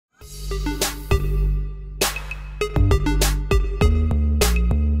Hey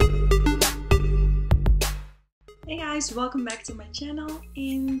guys, welcome back to my channel.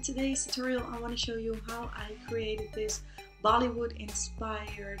 In today's tutorial I want to show you how I created this Bollywood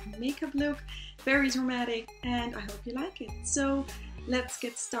inspired makeup look. Very dramatic and I hope you like it. So let's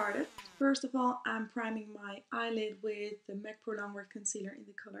get started. First of all, I'm priming my eyelid with the MAC Pro Longwear Concealer in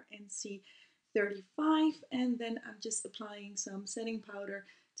the color NC35, and then I'm just applying some setting powder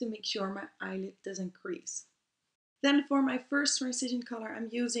to make sure my eyelid doesn't crease. Then for my first transition color, I'm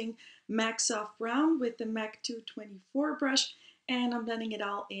using MAC Soft Brown with the MAC 224 brush, and I'm blending it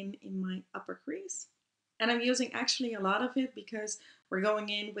all in my upper crease. And I'm using actually a lot of it because we're going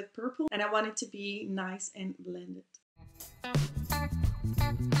in with purple and I want it to be nice and blended.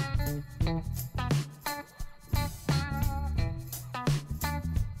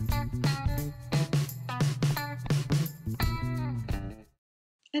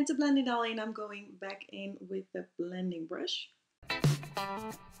 And to blend it all in, I'm going back in with the blending brush.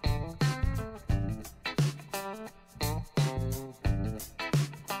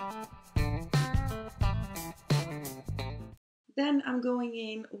 Then I'm going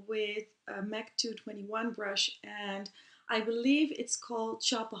in with a MAC 221 brush, and I believe it's called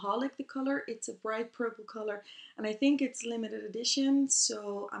Shopaholic, the color. It's a bright purple color, and I think it's limited edition,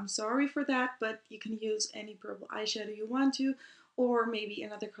 so I'm sorry for that, but you can use any purple eyeshadow you want to, or maybe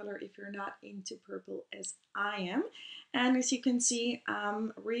another color if you're not into purple as I am. And as you can see,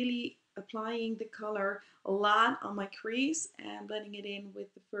 I'm really applying the color a lot on my crease and blending it in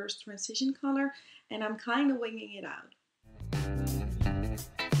with the first transition color, and I'm kind of winging it out.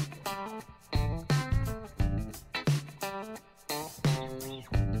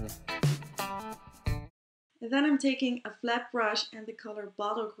 And then I'm taking a flat brush and the color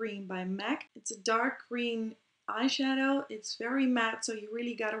Bottle Green by MAC. It's a dark green eyeshadow. It's very matte, so you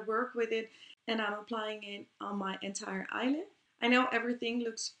really got to work with it, and I'm applying it on my entire eyelid. I know everything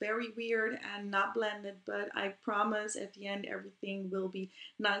looks very weird and not blended, but I promise at the end everything will be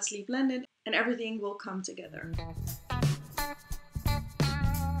nicely blended and everything will come together.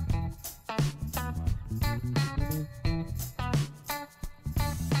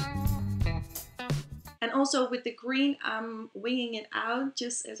 And also with the green, I'm winging it out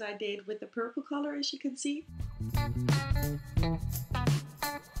just as I did with the purple color, as you can see.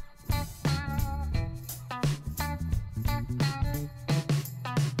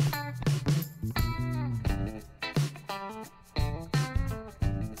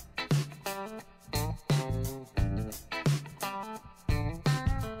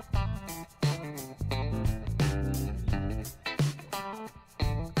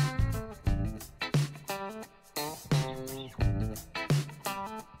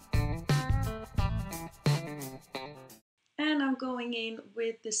 And I'm going in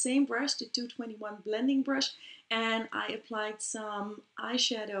with the same brush, the 221 blending brush, and I applied some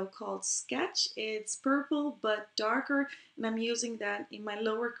eyeshadow called Sketch. It's purple but darker, and I'm using that in my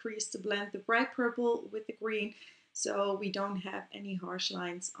lower crease to blend the bright purple with the green so we don't have any harsh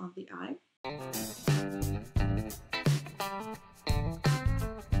lines on the eye.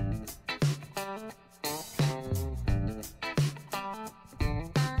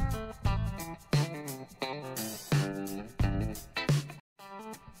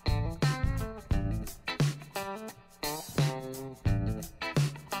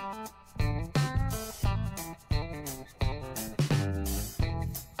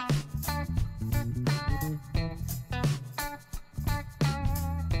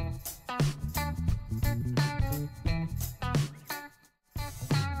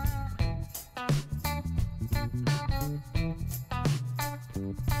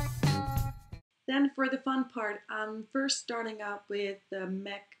 Then for the fun part, I'm first starting out with the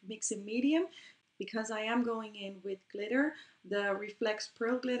MAC Mix and Medium because I am going in with glitter. The Reflex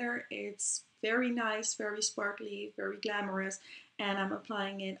Pearl Glitter. It's very nice, very sparkly, very glamorous, and I'm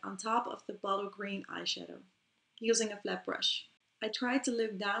applying it on top of the Bottle Green eyeshadow using a flat brush. I try to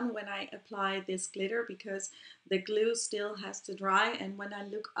look down when I apply this glitter because the glue still has to dry, and when I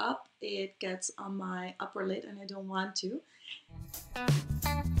look up it gets on my upper lid and I don't want to.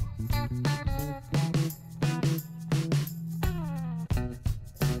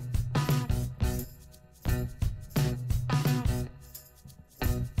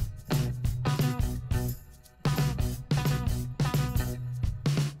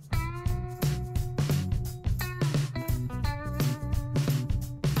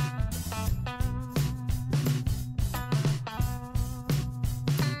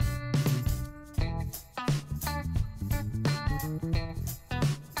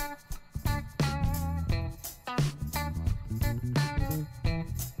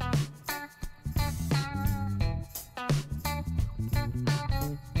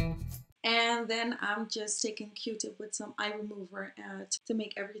 then I'm just taking Q-tip with some eye remover to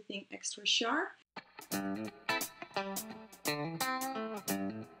make everything extra sharp.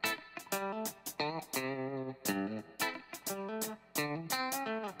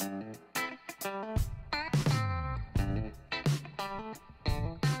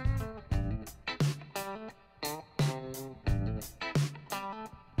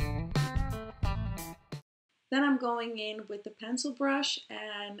 Then I'm going in with the pencil brush,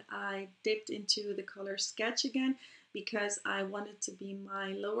 and I dipped into the color Sketch again because I wanted to be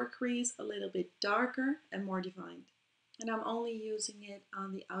my lower crease a little bit darker and more defined. And I'm only using it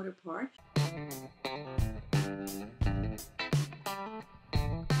on the outer part.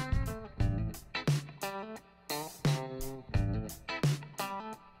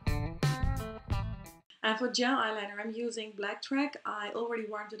 And for gel eyeliner, I'm using Black Track. I already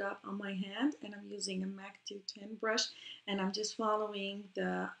warmed it up on my hand, and I'm using a MAC 210 brush, and I'm just following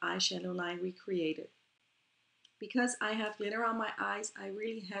the eyeshadow line we created. Because I have glitter on my eyes, I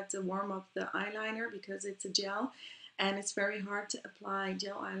really had to warm up the eyeliner because it's a gel, and it's very hard to apply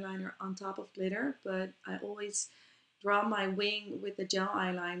gel eyeliner on top of glitter, but I always draw my wing with the gel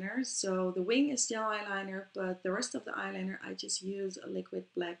eyeliner. So the wing is gel eyeliner, but the rest of the eyeliner I just use a liquid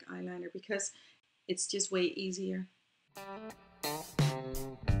black eyeliner because it's just way easier.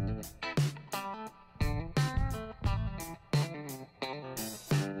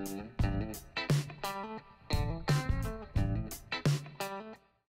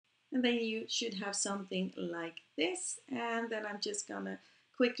 And then you should have something like this. And then I'm just gonna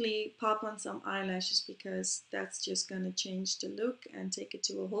quickly pop on some eyelashes because that's just gonna change the look and take it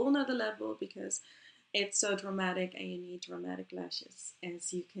to a whole nother level because it's so dramatic and you need dramatic lashes,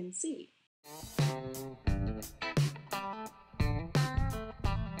 as you can see.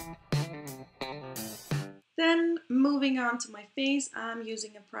 Then moving on to my face, I'm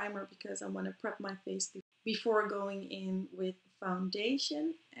using a primer because I want to prep my face before going in with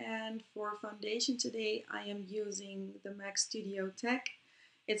foundation. And for foundation today, I am using the MAC Studio Tech.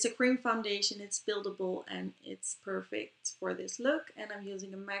 It's a cream foundation, it's buildable, and it's perfect for this look. And I'm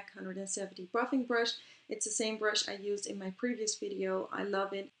using a MAC 170 buffing brush. It's the same brush I used in my previous video. I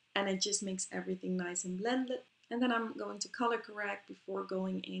love it, and it just makes everything nice and blended. And then I'm going to color correct before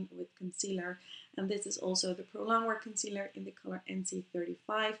going in with concealer. And this is also the Pro Longwear concealer in the color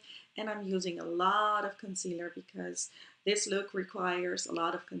NC35. And I'm using a lot of concealer because this look requires a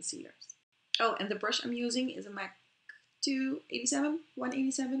lot of concealers. Oh, and the brush I'm using is a MAC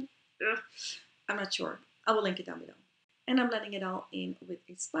 187. Ugh, I'm not sure. I will link it down below. And I'm blending it all in with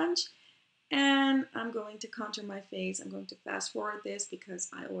a sponge. And I'm going to contour my face. I'm going to fast forward this because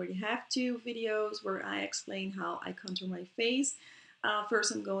I already have 2 videos where I explain how I contour my face.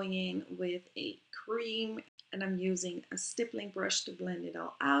 First I'm going in with a cream, and I'm using a stippling brush to blend it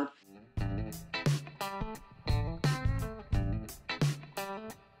all out.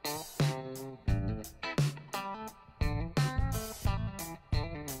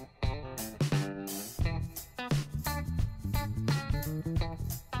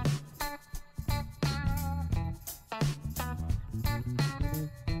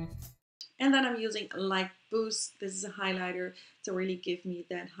 And then I'm using a light boost. This is a highlighter to really give me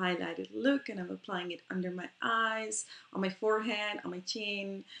that highlighted look. And I'm applying it under my eyes, on my forehead, on my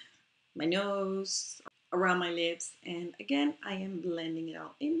chin, my nose, around my lips. And again, I am blending it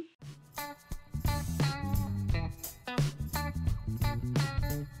all in.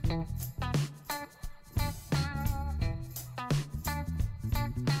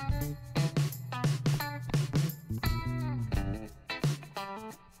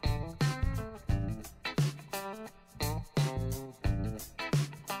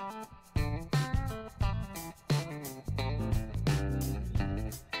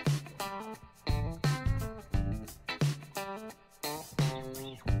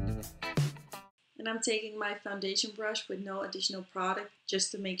 And I'm taking my foundation brush with no additional product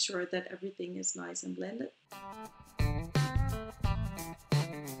just to make sure that everything is nice and blended.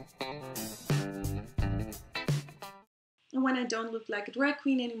 And when I don't look like a drag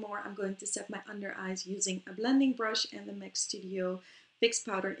queen anymore, I'm going to set my under eyes using a blending brush and the MAC Studio Fix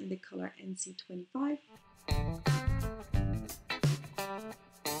Powder in the color NC25.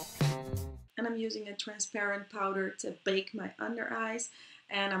 And I'm using a transparent powder to bake my under eyes,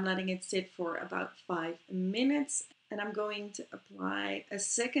 and I'm letting it sit for about 5 minutes. And I'm going to apply a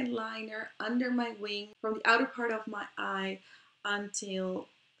second liner under my wing from the outer part of my eye until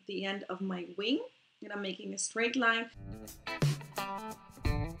the end of my wing. And I'm making a straight line.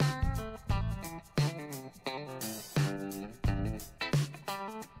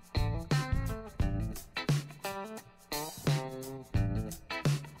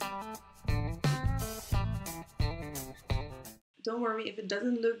 don't worry if it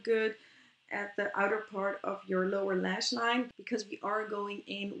doesn't look good at the outer part of your lower lash line, because we are going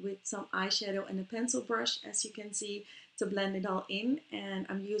in with some eyeshadow and a pencil brush, as you can see, to blend it all in. And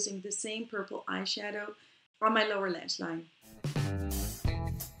I'm using the same purple eyeshadow on my lower lash line.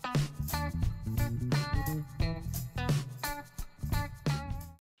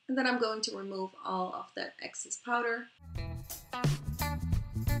 And then I'm going to remove all of that excess powder.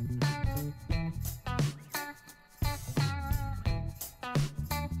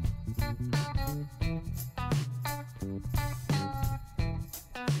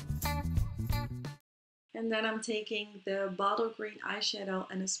 And then I'm taking the bottle green eyeshadow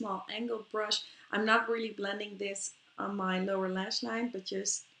and a small angled brush. I'm not really blending this on my lower lash line, but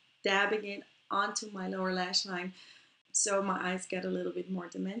just dabbing it onto my lower lash line so my eyes get a little bit more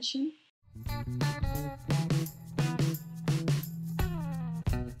dimension.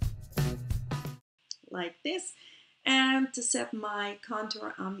 Like this. And to set my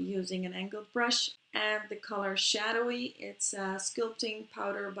contour, I'm using an angled brush and the color Shadowy. It's a sculpting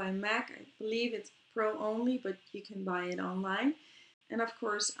powder by MAC. I believe it's Pro only, but you can buy it online. And of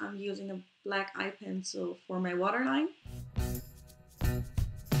course, I'm using a black eye pencil for my waterline.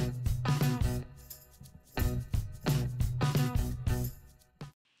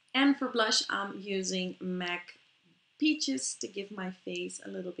 And for blush, I'm using MAC Peaches to give my face a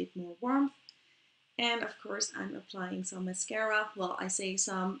little bit more warmth. And of course, I'm applying some mascara. Well, I say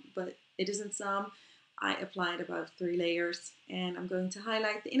some, but it isn't some. I applied about 3 layers, and I'm going to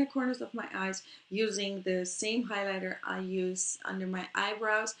highlight the inner corners of my eyes using the same highlighter I use under my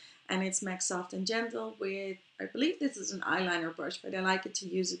eyebrows, and it's MAC Soft and Gentle with, I believe this is an eyeliner brush, but I like it to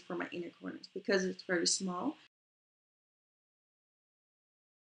use it for my inner corners because it's very small.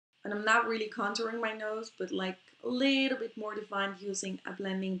 And I'm not really contouring my nose, but like a little bit more defined using a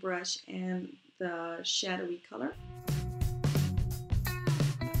blending brush and the shadowy color.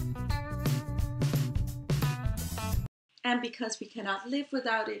 And because we cannot live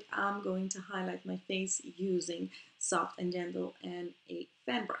without it, I'm going to highlight my face using Soft and Gentle and a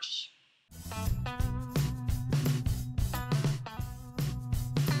fan brush.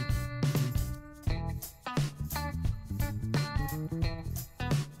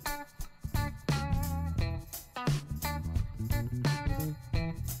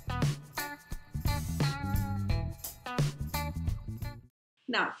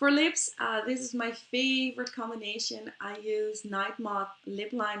 Now for lips, this is my favorite combination. I use Night Moth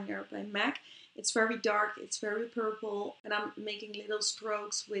Lip Liner by MAC. It's very dark, it's very purple, and I'm making little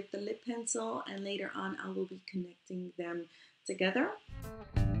strokes with the lip pencil, and later on I will be connecting them together.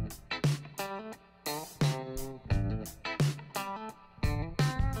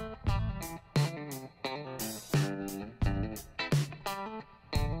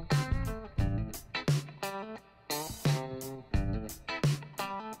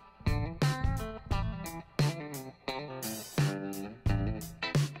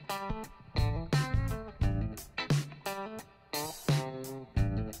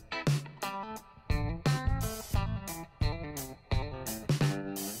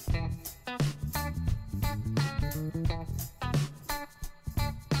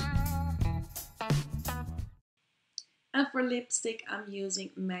 And for lipstick, I'm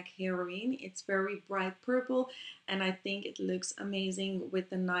using MAC Heroine. It's very bright purple, and I think it looks amazing with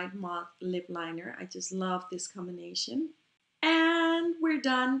the Night Moth lip liner. I just love this combination. And we're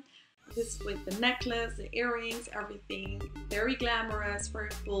done. This with the necklace, the earrings, everything. Very glamorous,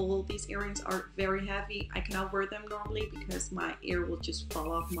 very full. These earrings are very heavy. I cannot wear them normally because my ear will just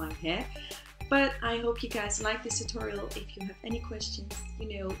fall off my head. But I hope you guys like this tutorial. If you have any questions,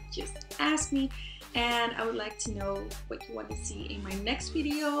 just ask me. And I would like to know what you want to see in my next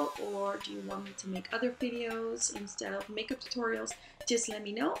video, or do you want me to make other videos instead of makeup tutorials? Just let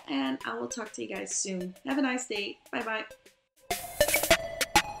me know, and I will talk to you guys soon. Have a nice day. Bye bye.